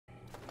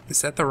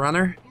Is that the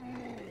runner?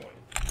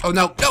 Oh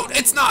no, no,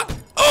 it's not!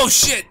 Oh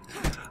shit!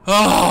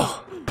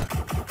 Oh!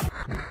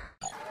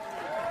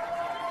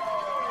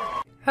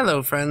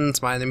 Hello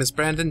friends, my name is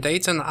Brandon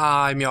Dayton,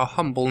 I'm your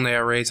humble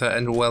narrator,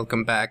 and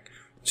welcome back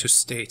to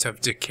State of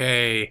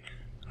Decay.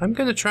 I'm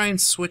gonna try and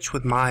switch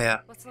with Maya.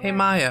 Hey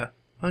Maya,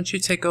 why don't you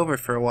take over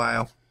for a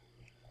while?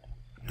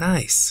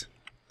 Nice.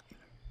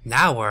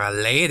 Now we're a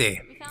lady.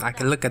 I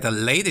can look at a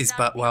lady's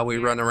butt while we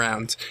run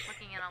around.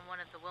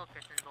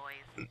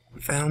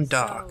 Found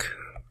Doc.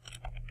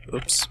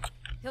 Oops.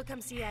 He'll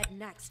come see Ed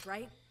next,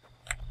 right?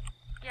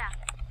 Yeah.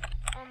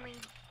 Only,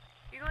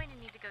 you're going to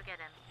need to go get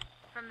him.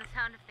 From the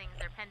sound of things,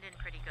 they're penned in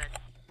pretty good.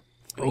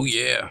 Oh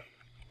yeah.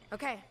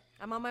 Okay,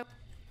 I'm on my...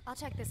 I'll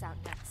check this out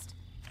next.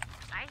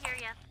 I hear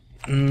ya.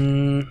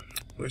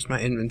 Where's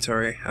my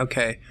inventory?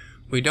 Okay.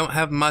 We don't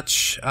have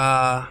much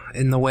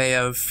in the way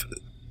of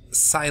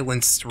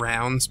silenced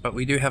rounds, but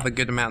we do have a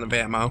good amount of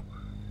ammo.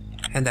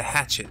 And a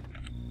hatchet.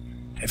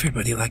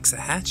 Everybody likes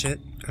a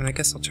hatchet. And I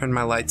guess I'll turn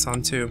my lights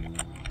on too.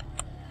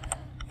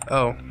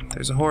 Oh,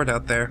 there's a horde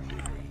out there.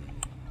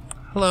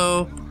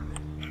 Hello.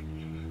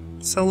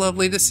 So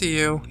lovely to see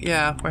you.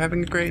 Yeah, we're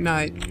having a great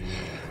night.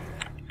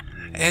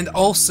 And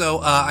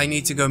also, I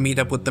need to go meet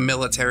up with the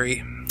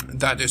military.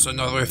 That is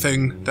another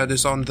thing that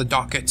is on the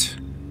docket.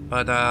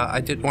 But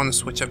I did want to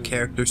switch up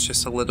characters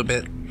just a little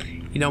bit.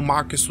 You know,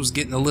 Marcus was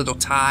getting a little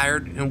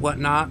tired and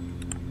whatnot.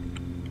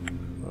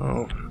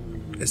 Oh,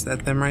 is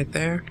that them right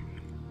there?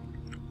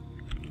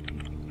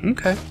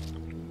 Okay.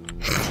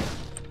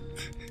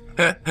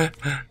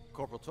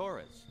 Corporal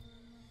Torres.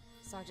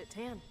 Sergeant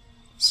Tan.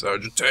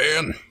 Sergeant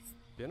Tan.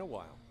 Been a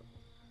while.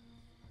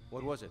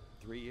 What was it,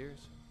 3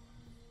 years?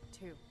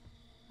 2.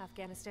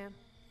 Afghanistan.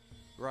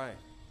 Right.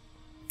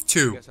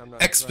 2. Guess I'm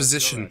not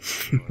Exposition.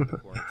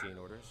 Quarantine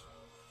orders.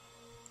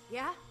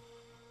 Yeah?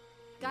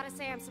 Gotta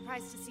say I'm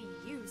surprised to see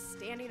you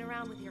standing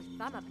around with your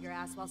thumb up your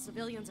ass while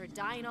civilians are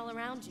dying all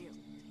around you.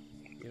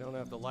 You don't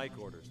have to like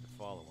orders to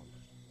follow them.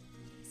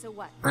 So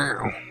what?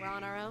 Ow. We're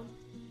on our own?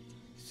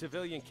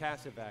 Civilian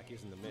Casevac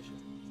isn't the mission.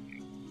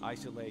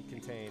 Isolate,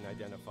 contain,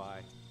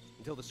 identify,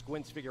 until the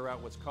squints figure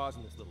out what's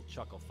causing this little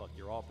chuckle fuck.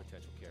 You're all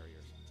potential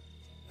carriers.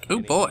 Oh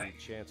boy. Any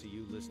chance of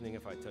you listening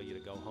if I tell you to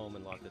go home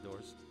and lock the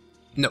doors?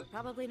 No.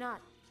 Probably not.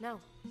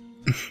 No.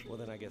 Well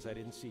then I guess I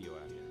didn't see you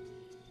out here.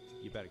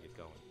 You better get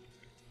going.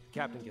 The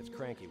captain gets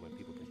cranky when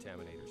people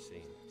contaminate her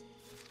scene.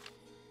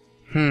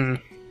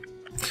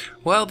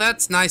 Well,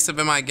 that's nice of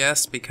him, I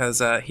guess,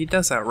 because he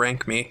does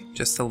outrank me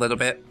just a little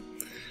bit.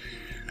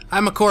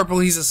 I'm a corporal,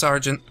 he's a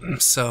sergeant,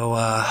 so,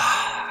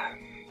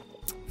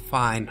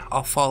 fine.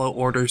 I'll follow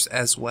orders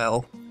as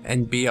well,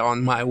 and be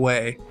on my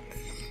way.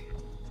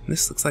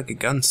 This looks like a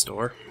gun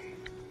store.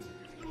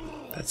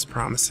 That's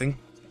promising.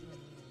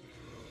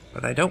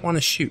 But I don't want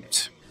to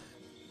shoot.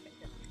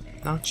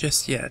 Not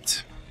just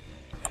yet.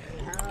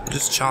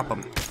 Just chop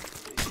them.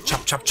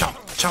 Chop, chop,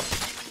 chop, chop!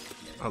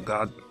 Oh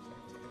god.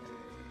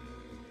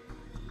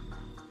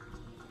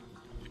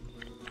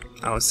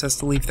 Oh, it says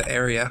to leave the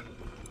area.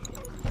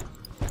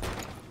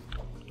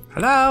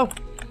 Hello?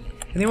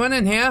 Anyone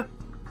in here?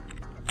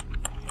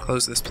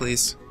 Close this,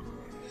 please.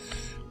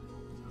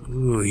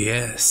 Ooh,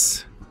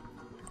 yes.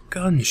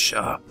 Gun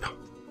shop.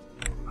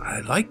 I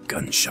like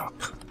gun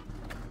shop.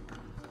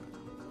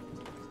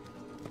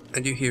 I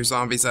do hear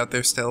zombies out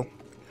there still.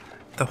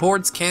 The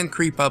hordes can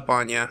creep up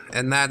on you,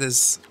 and that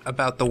is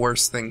about the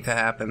worst thing to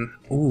happen.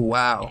 Ooh,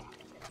 wow.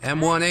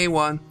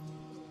 M1A1.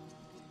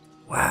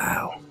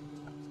 Wow.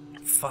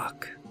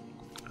 Fuck.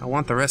 I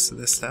want the rest of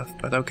this stuff,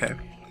 but okay.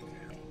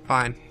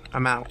 Fine,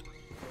 I'm out.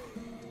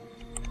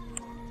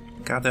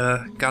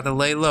 Gotta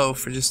lay low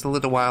for just a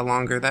little while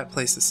longer. That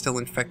place is still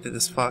infected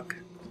as fuck.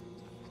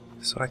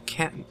 So I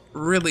can't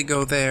really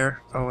go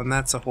there. Oh, and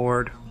that's a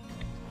horde.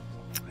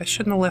 I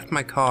shouldn't have left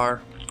my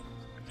car.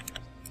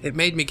 It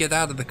made me get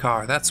out of the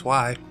car, that's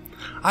why.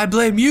 I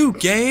blame you,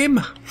 game!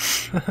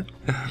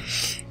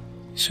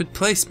 Should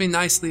place me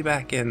nicely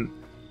back in.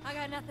 I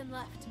got nothing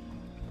left.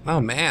 Oh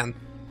man.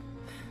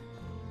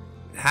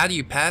 How do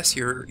you pass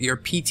your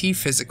PT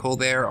physical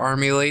there,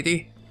 army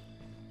lady?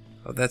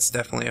 Oh, that's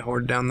definitely a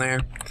horde down there.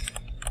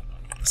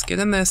 Let's get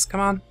in this, come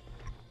on.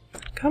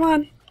 Come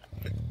on.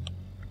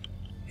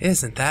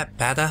 Isn't that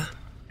better?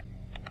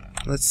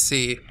 Let's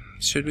see.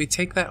 Should we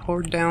take that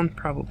horde down?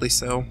 Probably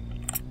so.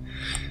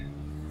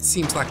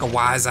 Seems like a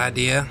wise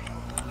idea.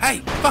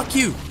 Hey, fuck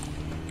you!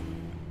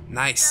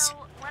 Nice. So,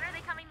 when are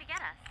they coming to get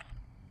us?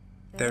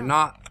 They're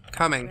not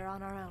coming. We're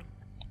on our own.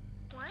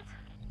 What?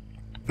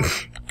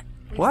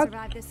 We've What?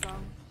 survived this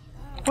long.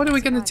 What are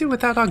we gonna do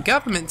without our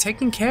government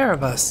taking care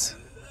of us?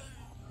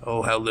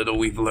 Oh, how little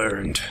we've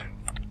learned.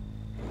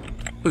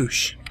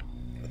 Boosh.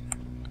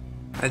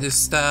 I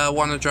just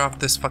want to drop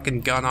this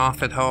fucking gun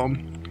off at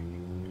home.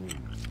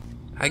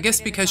 I guess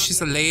because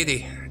she's a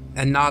lady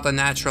and not a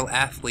natural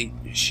athlete,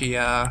 she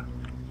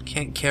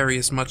can't carry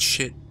as much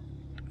shit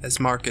as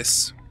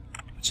Marcus,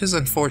 which is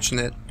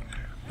unfortunate.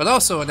 But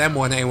also an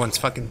M1A1's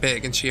fucking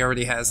big, and she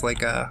already has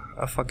like a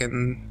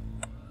fucking,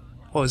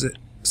 what was it,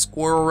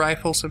 squirrel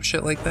rifle, some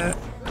shit like that.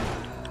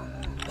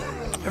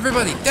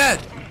 Everybody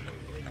dead!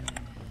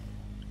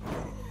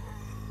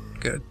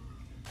 Good.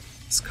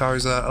 This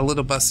car's a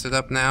little busted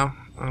up now.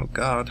 Oh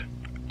god.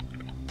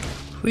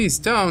 Please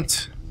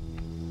don't.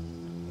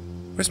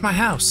 Where's my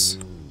house?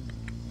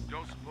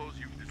 Don't suppose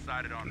you've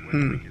decided on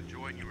whether we can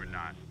join you or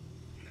not.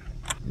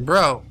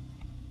 Bro,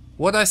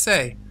 what'd I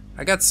say?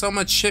 I got so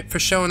much shit for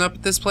showing up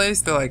at this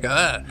place. They're like,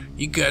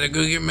 you gotta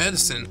go get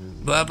medicine.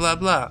 Blah, blah,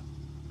 blah.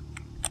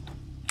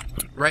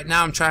 Right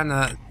now I'm trying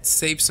to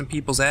save some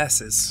people's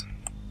asses.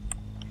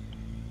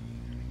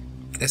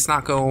 It's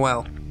not going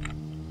well.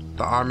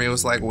 The army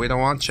was like, we don't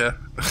want you.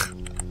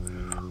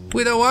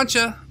 We don't want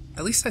you.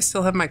 At least I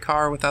still have my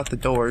car without the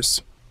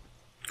doors.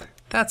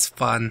 That's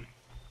fun.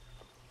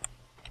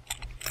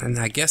 And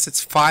I guess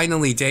it's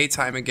finally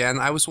daytime again.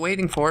 I was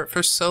waiting for it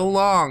for so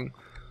long.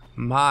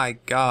 My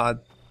god.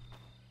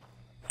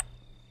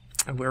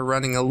 And we're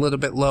running a little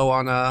bit low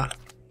on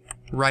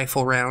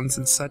rifle rounds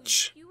and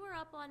such. You were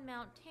up on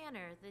Mount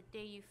Tanner the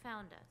day you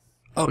found us.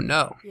 Oh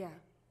no. Yeah.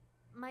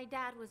 My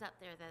dad was up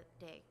there that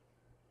day.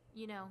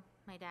 You know,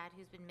 my dad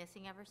who's been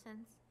missing ever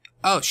since.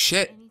 Oh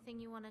shit.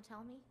 Anything you want to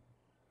tell me?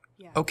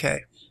 Yeah.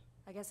 Okay.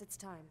 I guess it's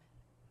time.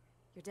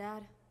 Your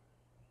dad,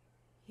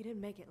 he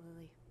didn't make it,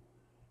 Lily.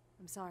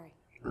 I'm sorry.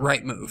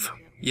 Right move.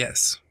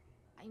 Yes.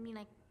 I mean,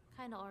 I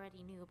kind of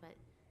already knew, but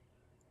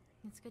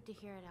it's good to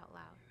hear it out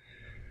loud.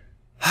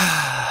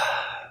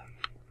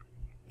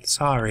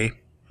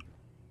 Sorry.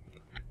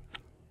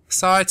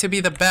 Sorry to be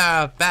the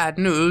bad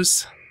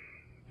news.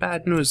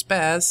 Bad news,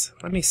 Baz.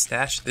 Let me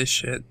stash this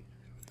shit.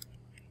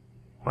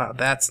 Wow,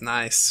 that's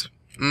nice.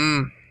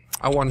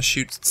 I want to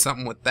shoot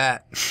something with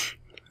that.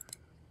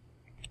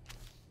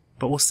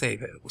 But we'll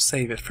save it. We'll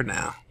save it for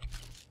now.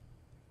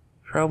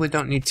 Probably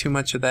don't need too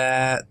much of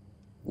that.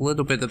 A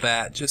little bit of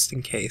that, just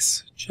in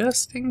case.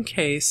 Just in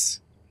case.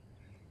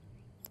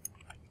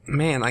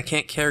 Man, I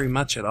can't carry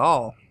much at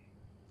all.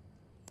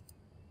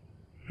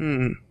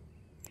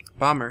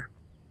 Bummer.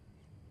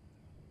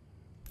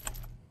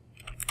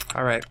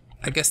 Alright,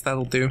 I guess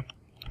that'll do.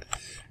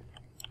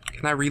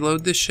 Can I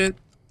reload this shit?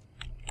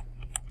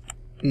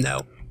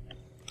 No.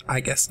 I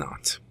guess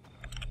not.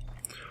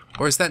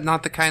 Or is that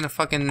not the kind of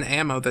fucking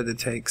ammo that it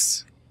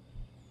takes?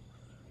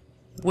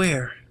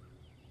 Where?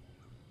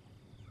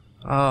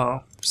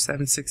 Oh,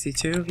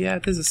 762? Yeah,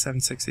 it is a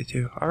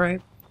 762.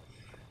 Alright.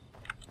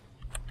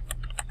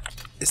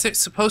 Is it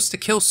supposed to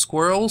kill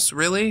squirrels?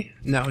 Really?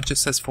 No, it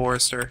just says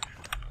forester.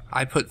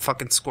 I put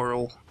fucking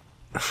squirrel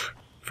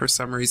for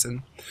some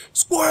reason.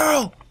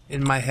 Squirrel!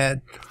 In my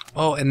head.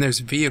 Oh, and there's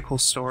vehicle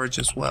storage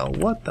as well.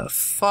 What the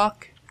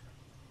fuck?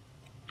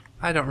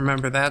 I don't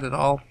remember that at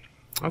all.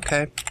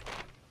 Okay.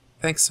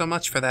 Thanks so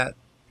much for that.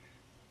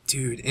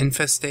 Dude,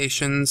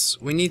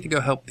 infestations. We need to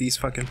go help these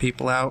fucking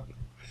people out.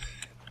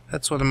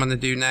 That's what I'm gonna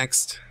do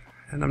next.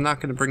 And I'm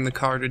not gonna bring the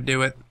car to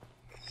do it.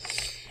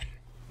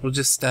 We'll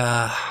just,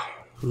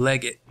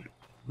 leg it.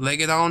 Leg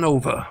it on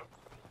over.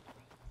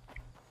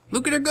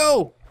 Look at her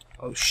go!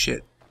 Oh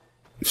shit.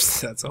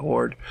 That's a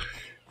horde.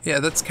 Yeah,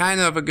 that's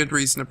kind of a good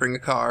reason to bring a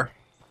car.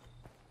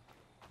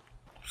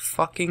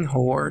 Fucking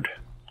horde.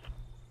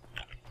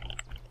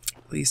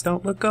 Please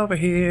don't look over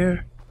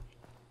here.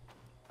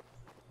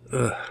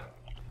 Ugh.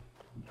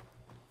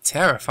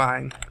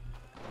 Terrifying.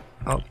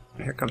 Oh,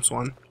 here comes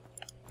one.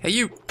 Hey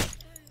you!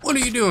 What are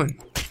you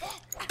doing?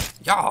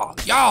 Yaw!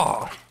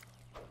 Yaw!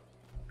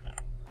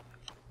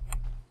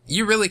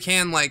 You really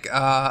can, like,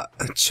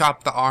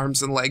 chop the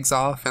arms and legs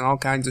off and all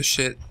kinds of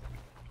shit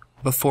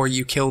before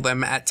you kill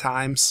them at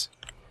times.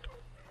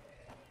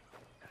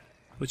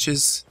 Which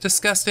is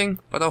disgusting,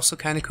 but also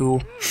kind of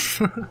cool.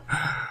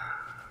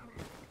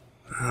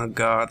 Oh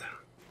god.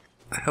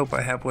 I hope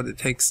I have what it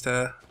takes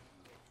to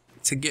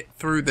get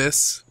through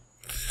this.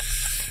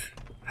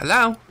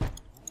 Hello?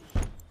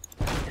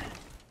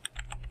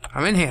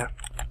 I'm in here.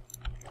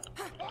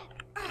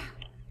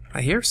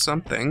 I hear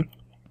something.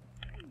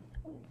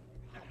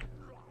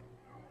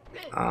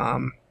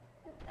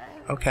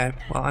 Okay,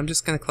 well, I'm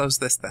just gonna close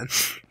this then.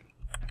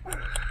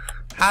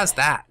 How's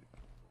that?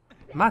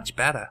 Much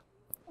better.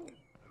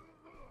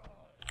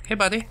 Hey,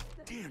 buddy.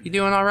 You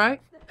doing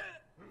alright?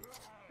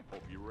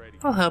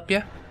 I'll help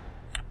you.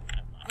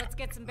 Let's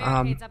get some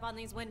barricades up on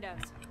these windows.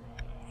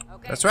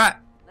 Okay. That's right.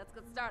 Let's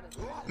get started.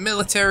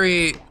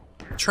 Military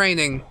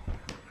training.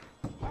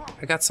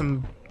 I got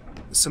some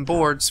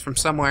boards from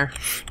somewhere,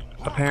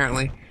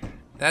 apparently.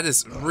 That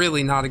is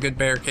really not a good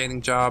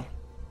barricading job.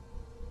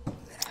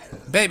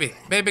 Baby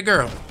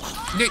girl.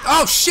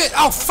 Oh shit!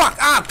 Oh fuck!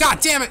 Ah, god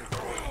damn it!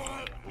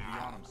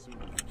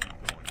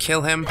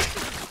 Kill him.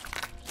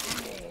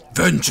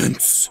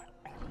 Vengeance!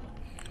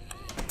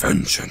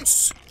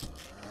 Vengeance!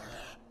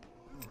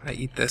 I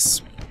eat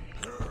this.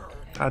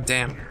 God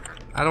damn.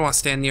 I don't want to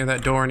stand near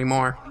that door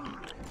anymore.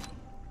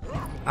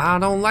 I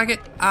don't like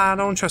it. I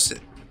don't trust it.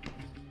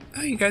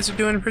 Oh, you guys are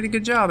doing a pretty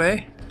good job,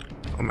 eh?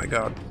 Oh my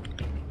god.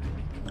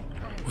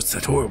 What's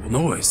that horrible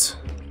noise?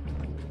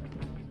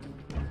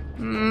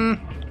 How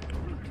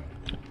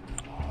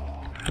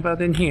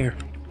about in here?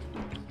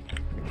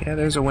 Yeah,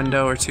 there's a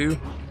window or two.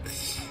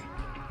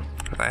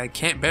 But I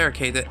can't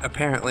barricade it,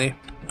 apparently.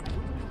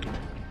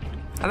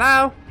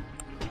 Hello?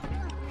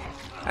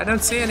 I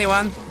don't see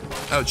anyone.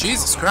 Oh,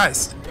 Jesus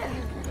Christ.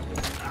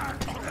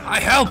 I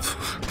help!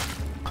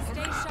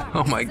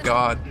 Oh my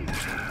god.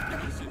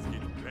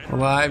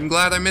 Well, I'm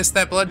glad I missed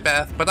that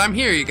bloodbath, but I'm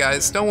here, you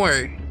guys. Don't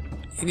worry.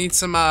 You need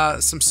some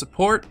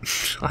support?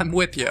 I'm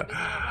with you.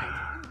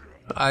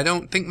 I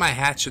don't think my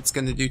hatchet's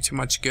gonna do too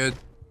much good.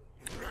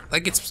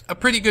 Like, it's a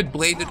pretty good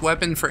bladed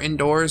weapon for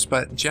indoors,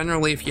 but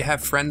generally if you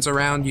have friends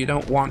around, you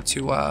don't want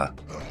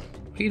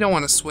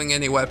to swing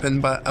any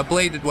weapon, but a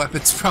bladed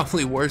weapon's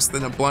probably worse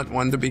than a blunt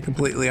one, to be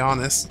completely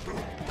honest.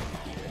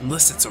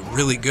 Unless it's a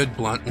really good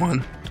blunt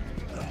one.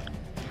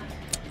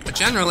 But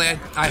generally,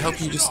 I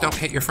hope you just don't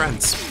hit your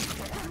friends.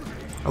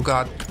 Oh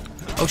god.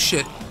 Oh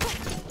shit.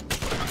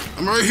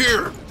 I'm right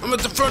here! I'm at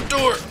the front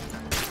door!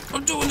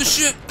 I'm doing the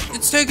shit!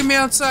 It's taking me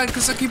outside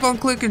because I keep on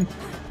clicking.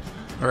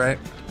 Alright,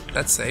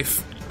 that's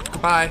safe.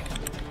 Goodbye.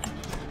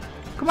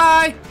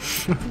 Goodbye!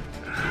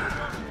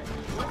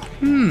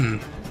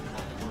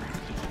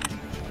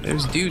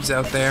 There's dudes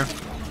out there.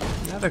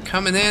 Now they're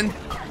coming in.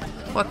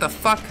 What the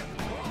fuck?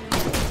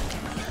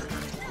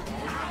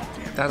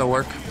 That'll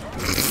work.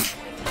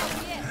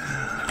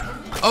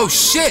 Oh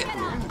shit!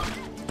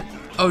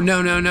 Oh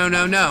no no no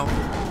no no.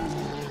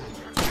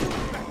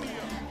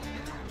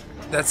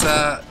 That's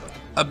a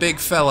big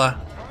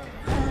fella.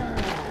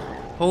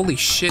 Holy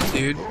shit,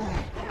 dude.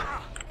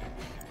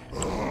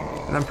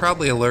 And I'm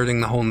probably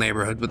alerting the whole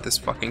neighborhood with this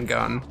fucking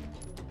gun.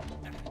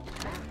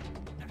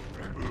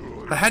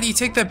 But how do you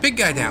take that big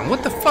guy down?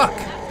 What the fuck?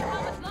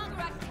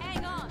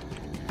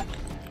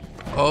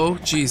 Oh,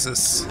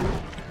 Jesus.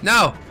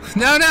 No!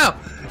 No, no!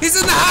 He's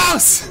in the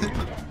house!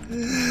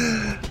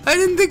 I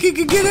didn't think he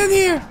could get in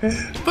here!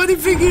 But he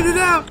figured it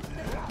out!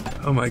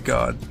 Oh my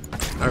god.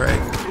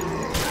 Alright.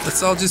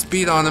 Let's all just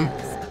beat on him.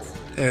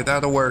 There,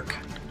 that'll work.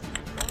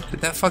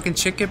 Did that fucking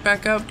chick get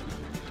back up?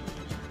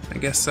 I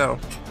guess so.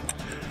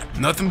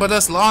 Nothing but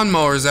us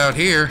lawnmowers out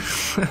here.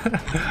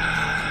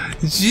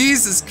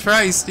 Jesus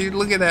Christ, dude.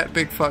 Look at that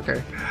big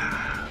fucker.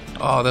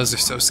 Oh, those are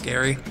so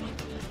scary.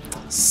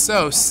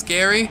 So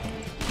scary.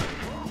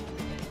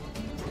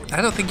 I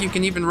don't think you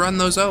can even run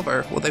those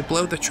over. Will they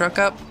blow the truck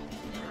up?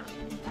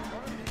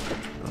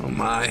 Oh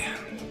my.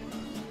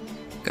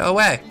 Go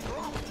away.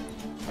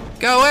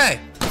 Go away.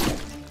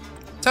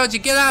 Told you,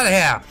 get out of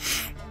here.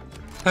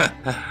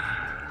 A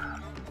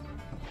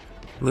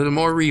little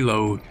more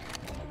reload.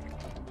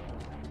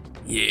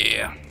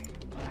 Yeah.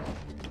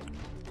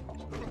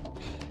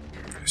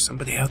 There's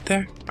somebody out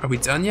there? Are we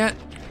done yet?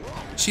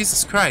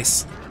 Jesus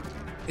Christ.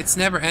 It's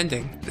never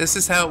ending. This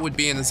is how it would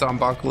be in a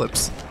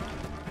zombocalypse.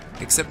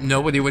 Except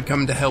nobody would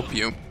come to help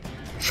you.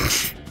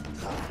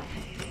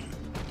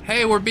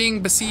 Hey, we're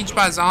being besieged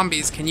by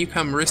zombies. Can you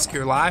come risk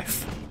your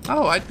life?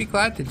 Oh, I'd be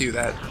glad to do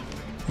that.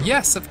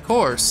 Yes, of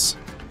course.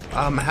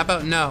 How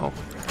about no?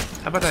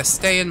 How about I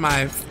stay in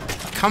my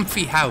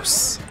comfy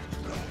house?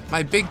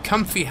 My big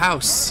comfy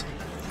house.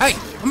 Hey,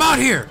 I'm out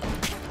here!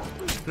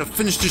 I'm gonna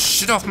finish this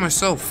shit off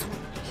myself.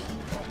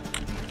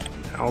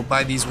 I'll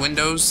buy these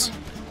windows.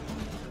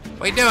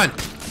 What are you doing?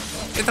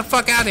 Get the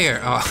fuck out of here.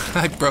 Oh,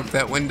 I broke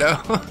that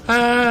window.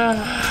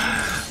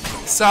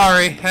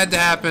 Sorry, had to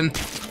happen.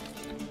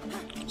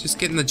 Just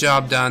getting the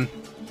job done.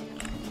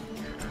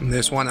 And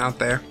there's one out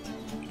there.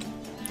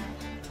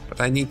 But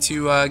I need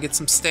to get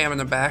some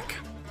stamina back.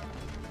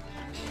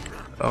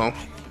 Oh,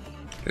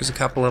 there's a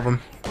couple of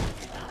them.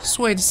 Just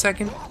wait a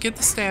second. Get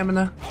the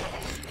stamina.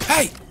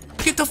 Hey,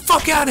 get the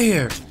fuck out of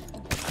here.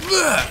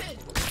 Ugh.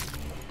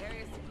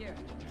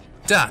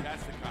 Done.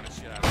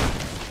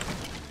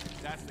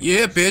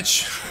 Yeah,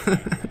 bitch.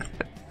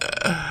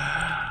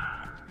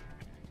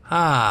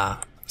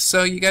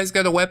 So you guys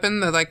got a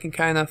weapon that I can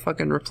kind of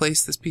fucking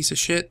replace this piece of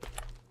shit?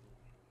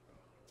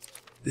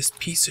 This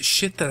piece of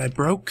shit that I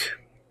broke?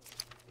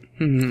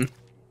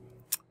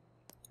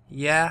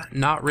 Yeah,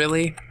 not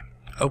really.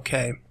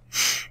 Okay.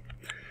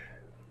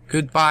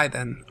 Goodbye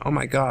then. Oh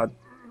my god.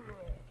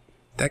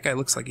 That guy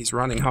looks like he's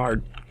running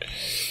hard.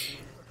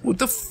 What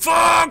the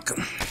fuck?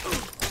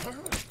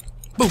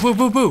 Boo, boo,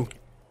 boo, boo.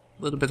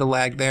 A little bit of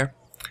lag there.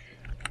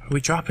 Are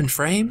we dropping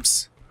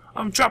frames?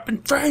 I'm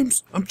dropping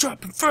frames! I'm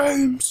dropping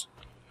frames!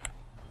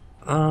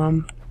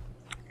 I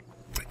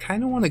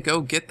kind of want to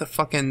go get the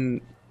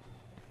fucking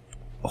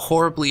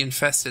horribly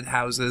infested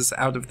houses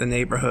out of the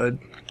neighborhood.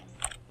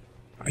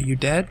 Are you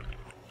dead?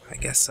 I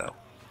guess so.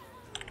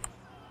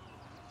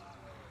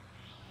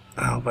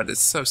 Oh, but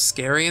it's so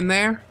scary in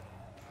there.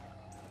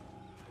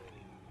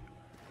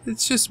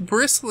 It's just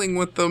bristling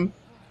with them.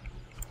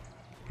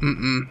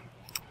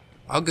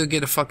 I'll go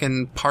get a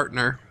fucking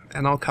partner,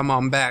 and I'll come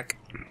on back.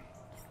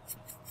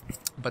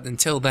 But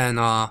until then,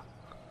 I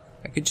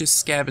could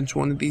just scavenge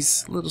one of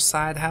these little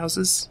side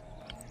houses.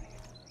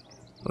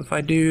 What if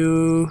I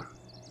do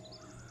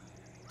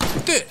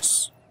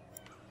this?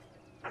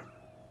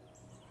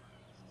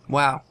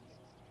 Wow.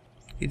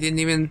 You didn't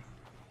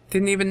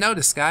even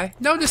notice, guy.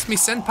 Notice me,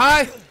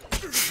 senpai!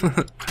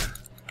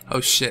 Oh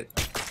shit.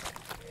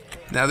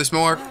 Now there's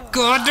more.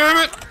 God damn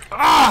it!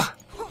 Ah!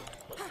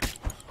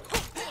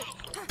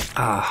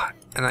 Ah,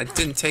 And I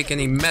didn't take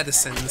any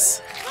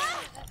medicines.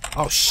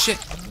 Oh shit.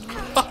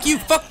 Fuck you,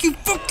 fuck you,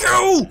 fuck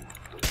you!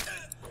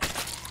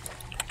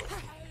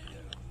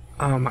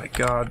 Oh my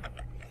god.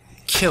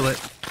 Kill it.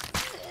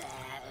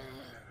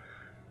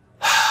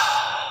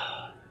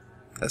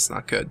 That's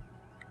not good.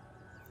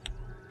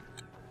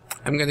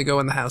 I'm gonna go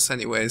in the house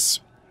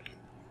anyways.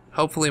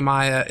 Hopefully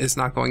Maya is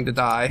not going to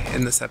die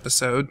in this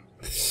episode.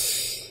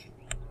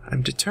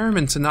 I'm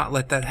determined to not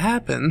let that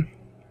happen.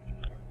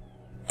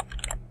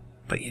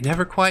 But you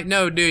never quite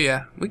know, do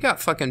ya? We got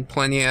fucking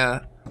plenty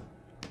of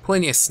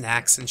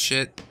snacks and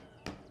shit.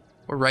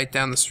 We're right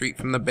down the street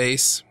from the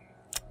base.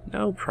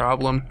 No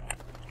problem.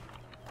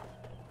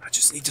 I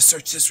just need to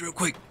search this real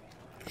quick.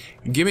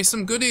 Give me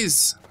some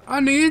goodies. I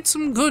need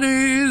some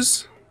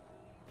goodies.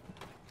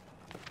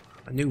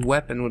 A new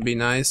weapon would be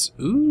nice.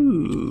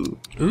 Ooh.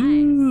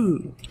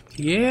 Ooh.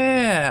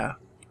 Yeah.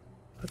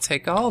 I'll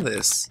take all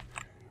this.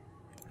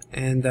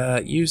 And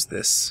use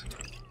this.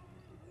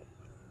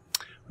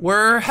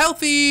 We're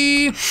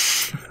healthy!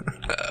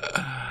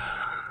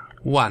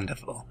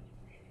 Wonderful.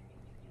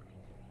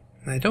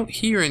 I don't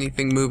hear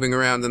anything moving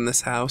around in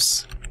this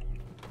house.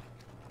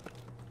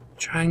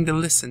 Trying to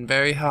listen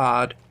very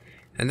hard.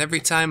 And every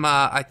time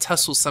I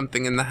tussle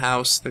something in the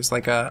house, there's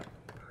like a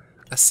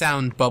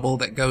sound bubble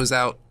that goes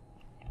out.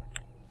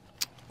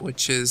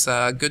 Which is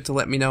good to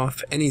let me know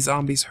if any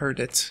zombies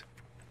heard it.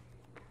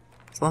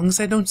 As long as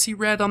I don't see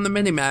red on the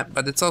minimap,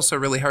 but it's also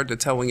really hard to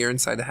tell when you're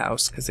inside a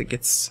house because it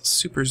gets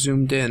super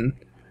zoomed in.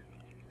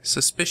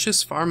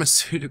 Suspicious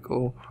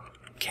pharmaceutical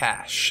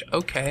cache.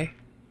 Okay.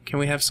 Can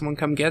we have someone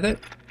come get it?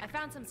 I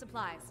found some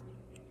supplies.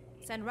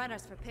 Send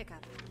runners for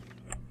pickup.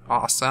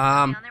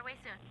 Awesome. On their way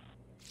soon.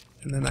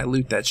 And then I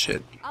loot that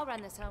shit. I'll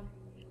run this home.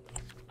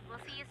 We'll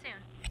see you soon.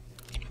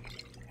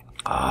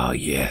 Oh,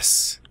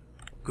 yes.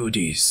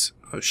 Goodies.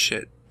 Oh,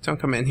 shit. Don't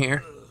come in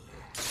here.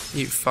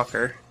 You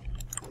fucker.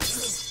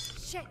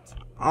 Shit.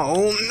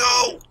 Oh,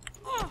 no!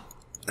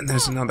 And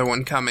there's another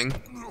one coming.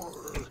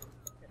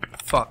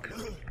 Fuck.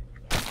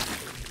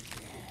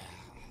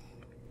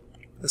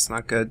 That's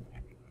not good.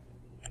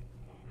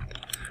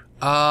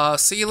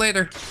 See you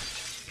later.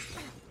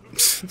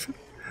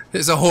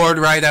 There's a horde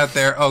right out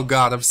there. Oh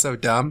god, I'm so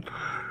dumb.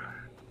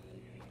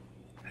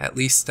 At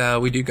least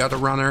we do got a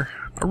runner.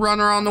 A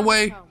runner on the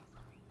way.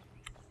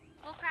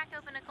 We'll crack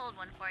open a cold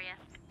one for you.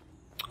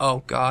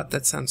 Oh god,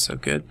 that sounds so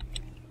good.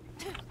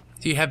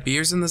 Do you have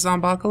beers in the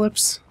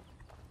Zombocalypse?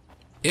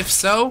 If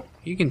so,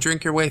 you can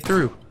drink your way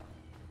through.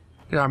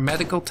 Get our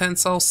medical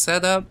tents all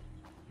set up.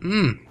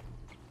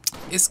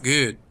 It's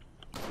good.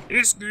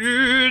 It's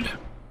good.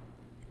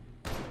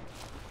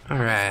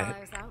 Alright.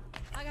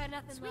 I got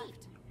nothing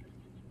left.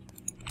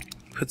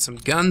 Put some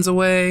guns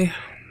away.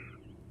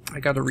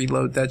 I gotta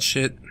reload that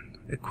shit.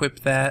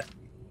 Equip that.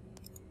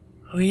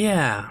 Oh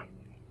yeah.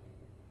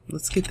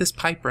 Let's get this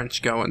pipe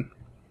wrench going.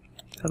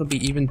 That'll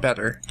be even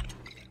better.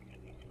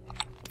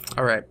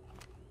 Alright.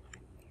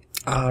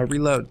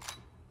 Reload.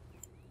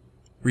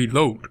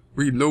 Reload.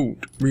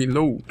 Reload.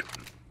 Reload.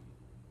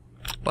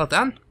 Well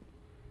done.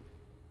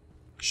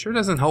 Sure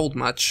doesn't hold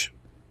much.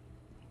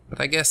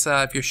 But I guess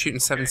if you're shooting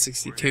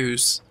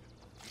 7.62s,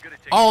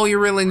 all you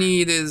really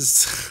need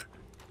is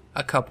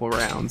a couple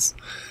rounds.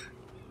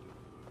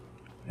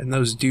 And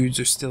those dudes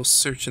are still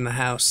searching the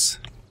house.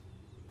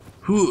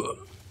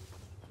 Whew.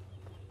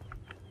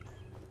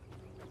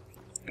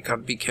 I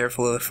gotta be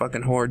careful of the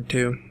fucking horde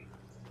too.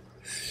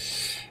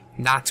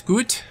 Not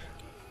good.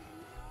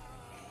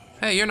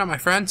 Hey, you're not my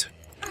friend.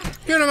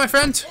 You're not my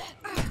friend.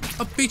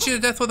 I'll beat you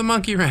to death with a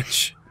monkey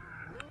wrench.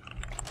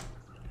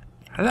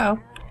 Hello?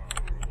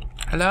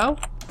 Hello?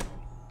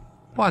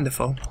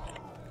 Wonderful.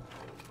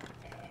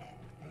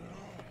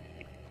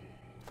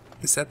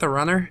 Is that the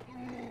runner?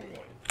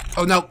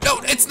 Oh no, no,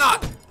 it's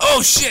not!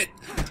 Oh shit!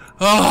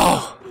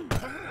 Oh!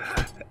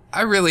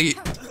 I really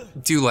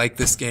do like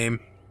this game.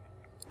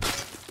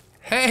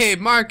 Hey,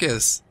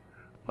 Marcus!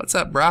 What's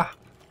up, brah?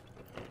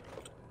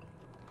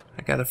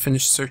 I gotta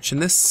finish searching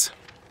this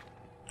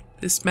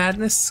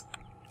madness.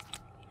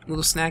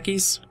 Little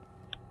snackies.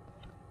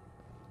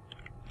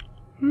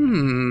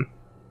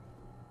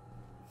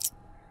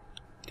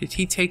 Did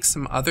he take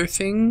some other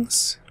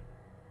things?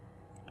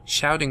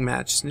 Shouting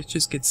match.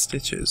 Snitches get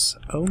stitches.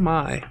 Oh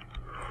my.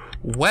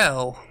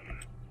 Well,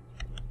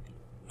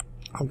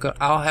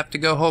 I'll have to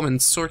go home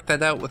and sort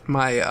that out with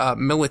my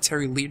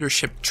military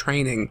leadership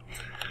training.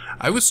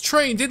 I was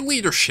trained in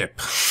leadership.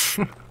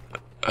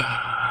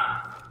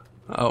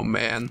 Oh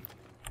man.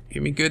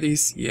 Give me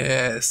goodies.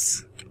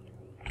 Yes.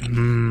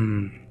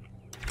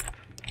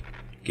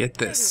 Get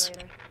this.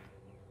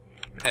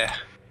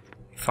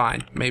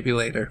 Fine. Maybe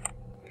later.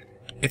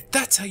 If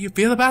that's how you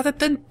feel about it,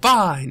 then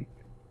fine.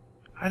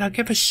 I don't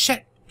give a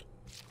shit.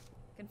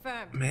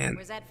 Confirmed. Man.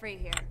 We're Zed free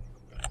here.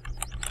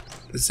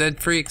 Zed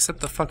free except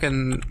the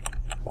fucking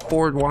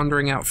horde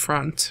wandering out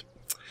front.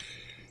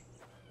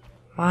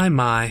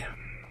 My.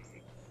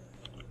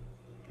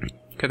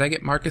 Could I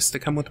get Marcus to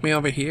come with me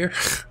over here?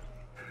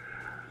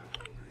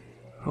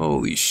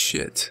 Holy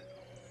shit.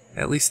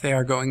 At least they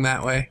are going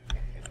that way.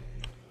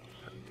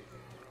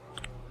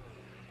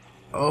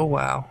 Oh,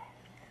 wow.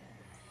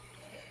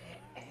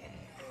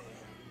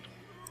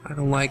 I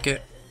don't like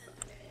it.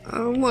 I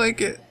don't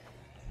like it.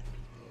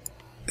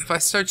 If I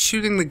start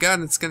shooting the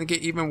gun, it's gonna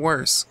get even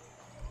worse.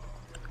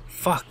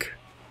 Fuck.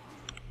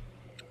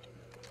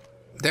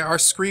 There are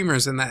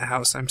screamers in that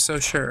house, I'm so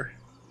sure.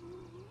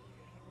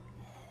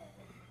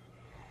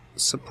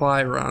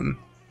 Supply run.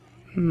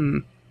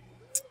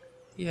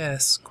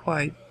 Yes,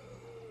 quite.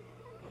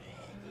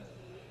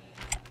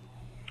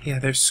 Yeah,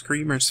 there's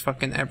screamers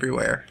fucking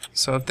everywhere.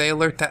 So if they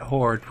alert that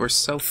horde, we're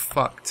so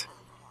fucked.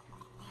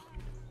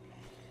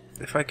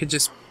 If I could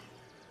just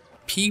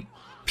peep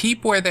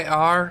where they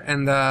are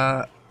and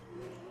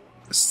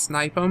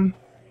snipe them.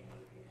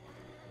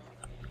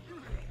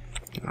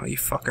 Oh, you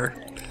fucker.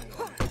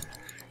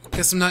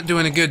 Guess I'm not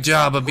doing a good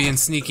job of being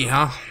sneaky,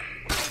 huh?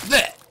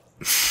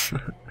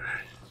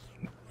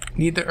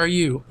 Neither are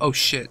you. Oh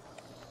shit.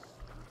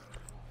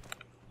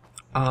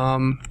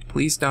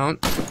 Please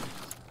don't.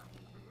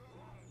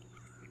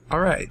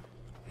 Alright.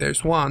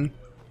 There's one.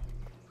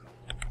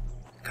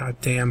 God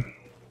damn.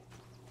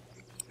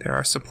 There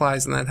are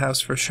supplies in that house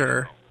for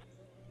sure.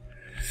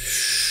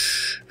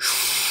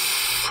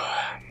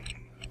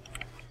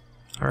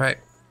 Alright.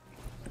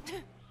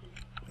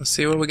 Let's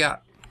see what we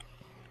got.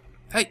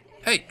 Hey!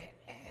 Hey!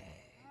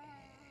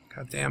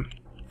 God damn.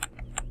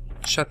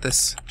 Shut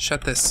this.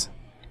 Shut this.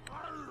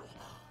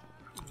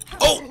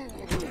 Oh!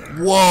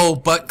 Whoa,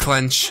 butt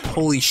clench.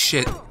 Holy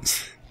shit.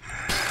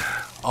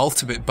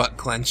 Ultimate butt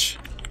clench.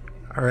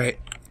 Alright.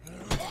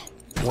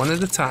 One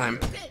at a time.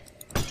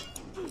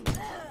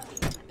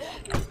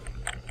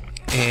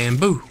 And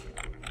boo.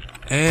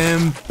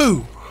 And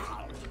boo.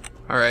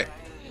 Alright.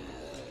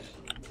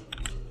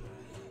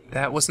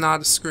 That was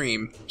not a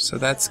scream, so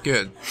that's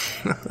good.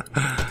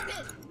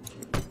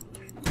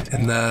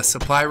 And the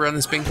supply run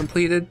has been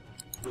completed?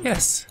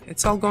 Yes,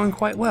 it's all going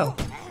quite well.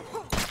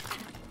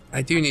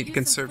 I do need to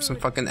conserve some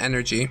fucking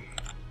energy.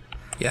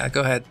 Yeah,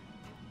 go ahead.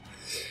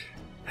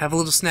 Have a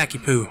little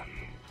snacky poo.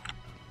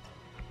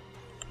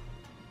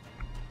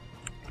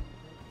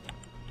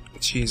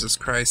 Jesus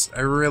Christ,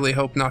 I really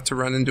hope not to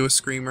run into a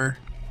screamer.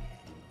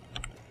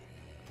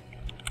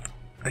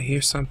 I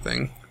hear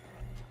something.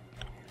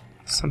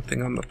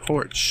 Something on the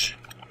porch.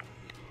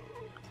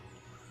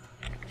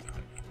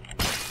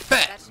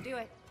 Bet! That should do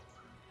it.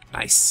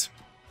 Nice.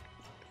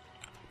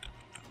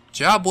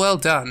 Job well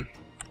done.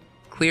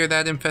 Clear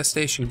that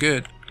infestation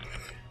good.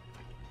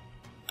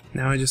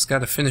 Now I just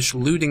gotta finish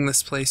looting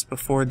this place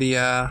before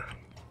the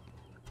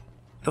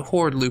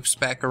horde loops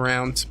back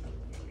around.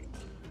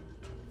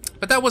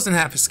 But that wasn't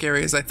half as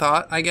scary as I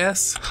thought, I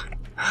guess.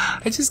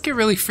 I just get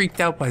really freaked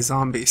out by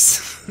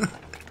zombies.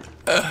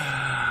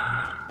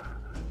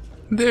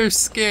 They're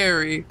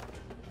scary.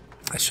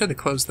 I should have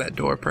closed that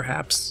door,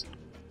 perhaps.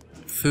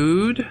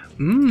 Food?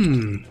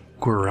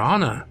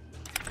 Guarana.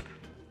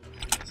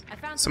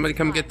 Somebody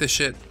come get this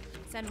shit.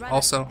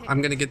 Also,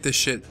 I'm gonna get this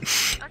shit.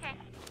 Okay,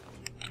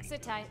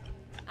 Sit tight.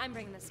 I'm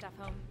bringing this stuff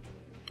home.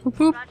 Boop,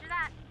 boop. roger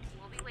that.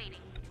 We'll be waiting.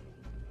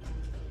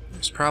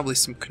 There's probably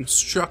some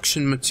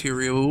construction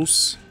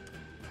materials.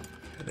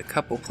 Got a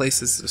couple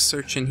places to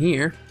search in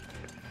here.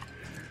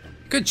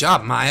 Good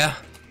job, Maya.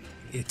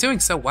 You're doing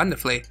so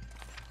wonderfully.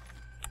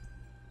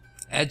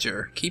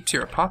 Edger keeps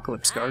your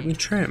apocalypse garden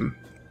trim.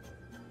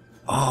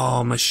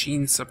 Oh,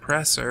 machine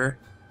suppressor.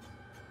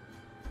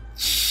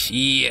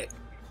 Shit.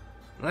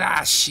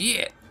 Ah,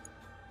 shit.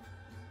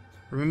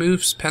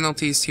 Removes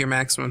penalties to your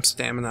maximum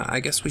stamina. I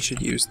guess we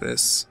should use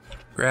this.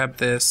 Grab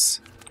this.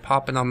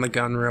 Pop it on the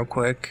gun real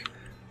quick.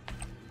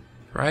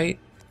 Right?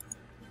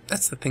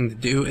 That's the thing to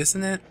do,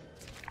 isn't it?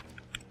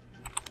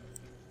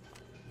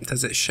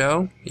 Does it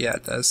show? Yeah,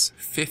 it does.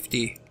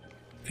 50.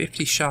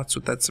 50 shots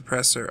with that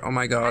suppressor. Oh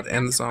my god,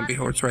 and the zombie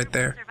horde's right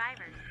there.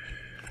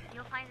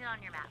 You'll find it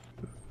on your map.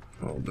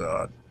 Oh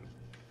god.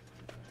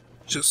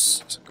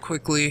 Just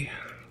quickly.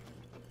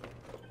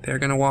 They're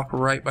gonna walk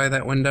right by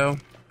that window.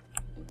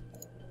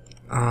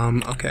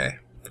 Okay.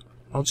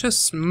 I'll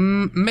just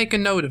make a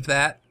note of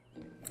that.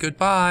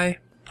 Goodbye.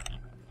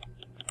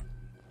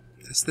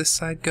 Does this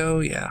side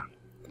go? Yeah.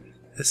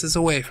 This is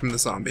away from the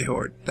zombie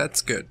horde.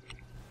 That's good.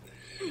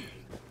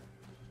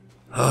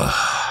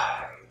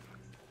 Ugh.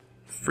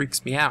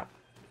 Freaks me out.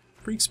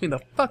 Freaks me the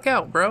fuck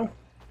out, bro.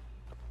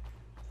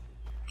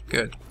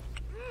 Good.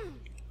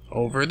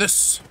 Over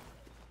this.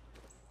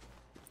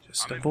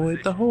 Just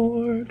avoid the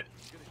horde.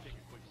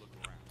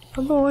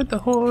 Avoid the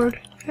horde.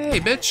 Hey,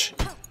 bitch.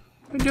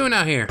 What are you doing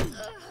out here?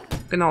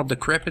 Looking all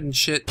decrepit and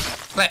shit.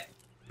 Bleh.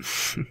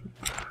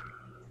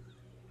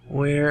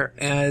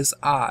 Whereas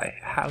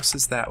house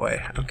is that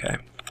way. Okay.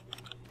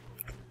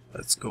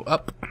 Let's go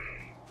up.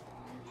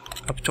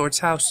 Up towards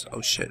house.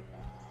 Oh shit.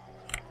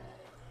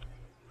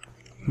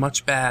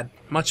 Much bad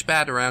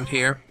around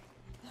here.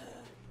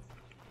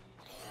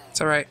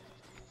 It's alright.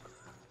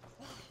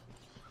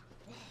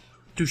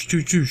 Doosh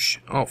doosh doosh.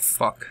 Oh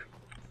fuck.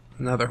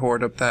 Another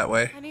horde up that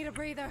way. I need a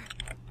breather.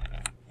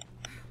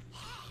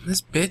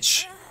 This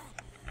bitch.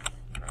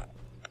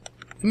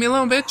 Leave me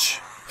alone, bitch.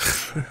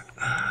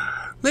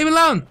 Leave me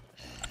alone.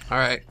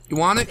 Alright. You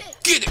want it?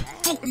 Get it.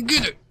 fucking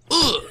get it.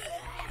 Ugh.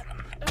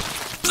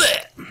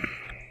 Bleh.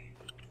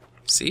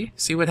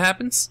 See what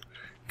happens?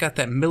 Got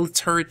that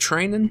military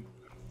training.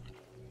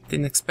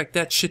 Didn't expect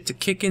that shit to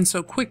kick in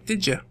so quick,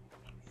 did you?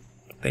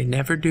 They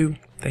never do.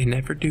 They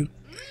never do.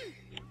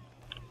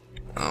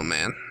 Oh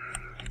man.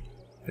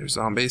 There's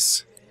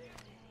zombies.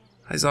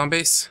 Hi,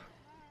 zombies.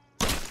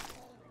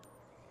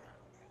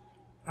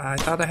 I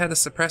thought I had a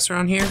suppressor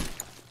on here.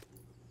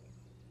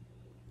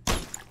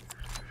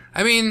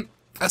 I mean,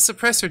 a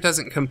suppressor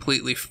doesn't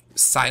completely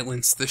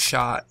silence the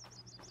shot.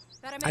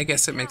 I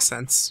guess it makes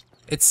sense.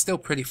 It's still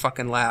pretty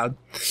fucking loud.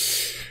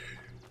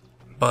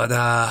 But,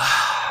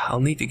 I'll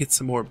need to get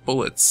some more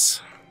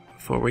bullets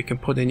before we can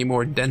put any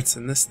more dents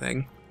in this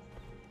thing.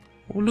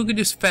 Oh, look at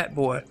this fat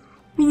boy.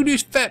 Look at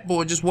this fat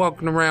boy just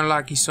walking around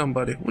like he's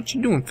somebody. What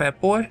you doing,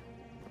 fat boy?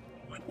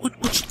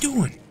 What you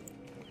doing?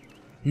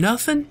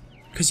 Nothing?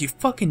 'Cause you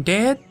fucking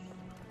dead?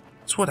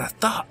 That's what I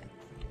thought.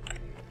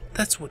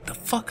 That's what the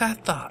fuck I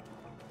thought.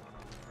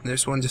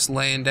 There's one just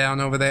laying down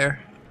over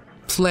there.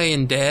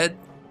 Playing dead.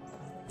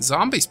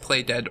 Zombies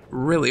play dead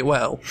really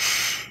well.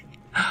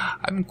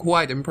 I'm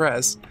quite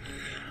impressed.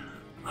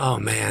 Oh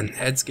man,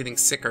 Ed's getting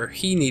sicker.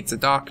 He needs a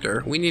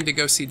doctor. We need to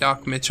go see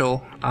Doc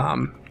Mitchell.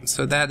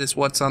 So that is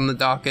what's on the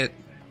docket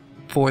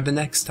for the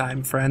next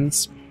time,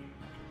 friends.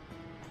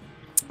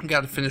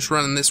 Gotta finish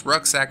running this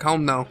rucksack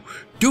home though.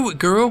 Do it,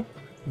 girl!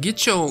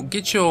 Get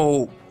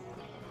your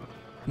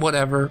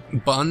whatever,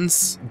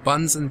 buns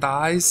and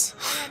thighs.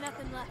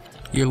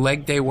 Your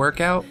leg day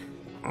workout?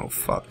 Oh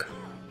fuck.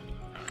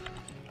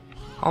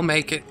 I'll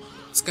make it.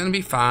 It's gonna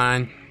be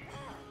fine.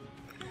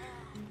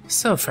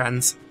 So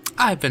friends,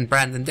 I've been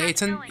Brandon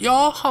Dayton,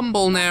 your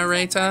humble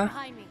narrator.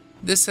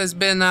 This has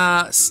been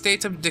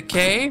State of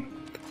Decay.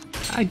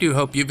 I do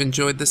hope you've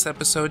enjoyed this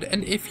episode,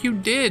 and if you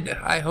did,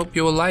 I hope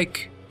you'll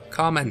like,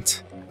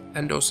 comment,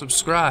 and or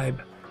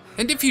subscribe.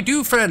 And if you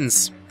do,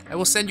 friends, I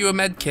will send you a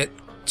med kit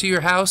to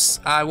your house.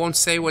 I won't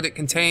say what it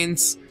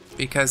contains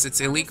because it's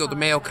illegal to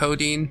mail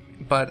codeine,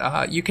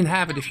 but you can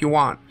have it if you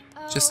want.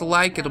 Just a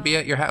like, it'll be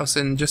at your house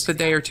in just a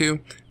day or two.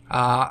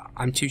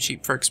 I'm too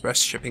cheap for express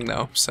shipping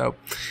though, so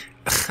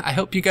I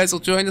hope you guys will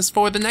join us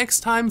for the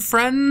next time,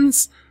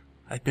 friends.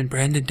 I've been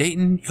Brandon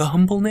Dayton, your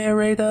humble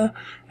narrator,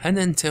 and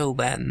until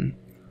then,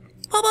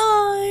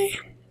 bye-bye!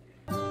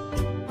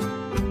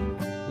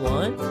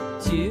 1,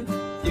 2,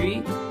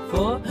 3,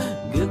 4.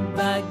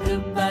 Goodbye,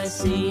 goodbye,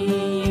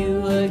 see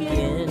you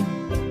again.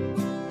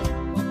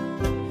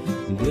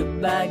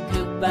 Goodbye,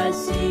 goodbye,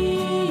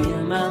 see you,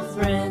 my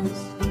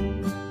friends.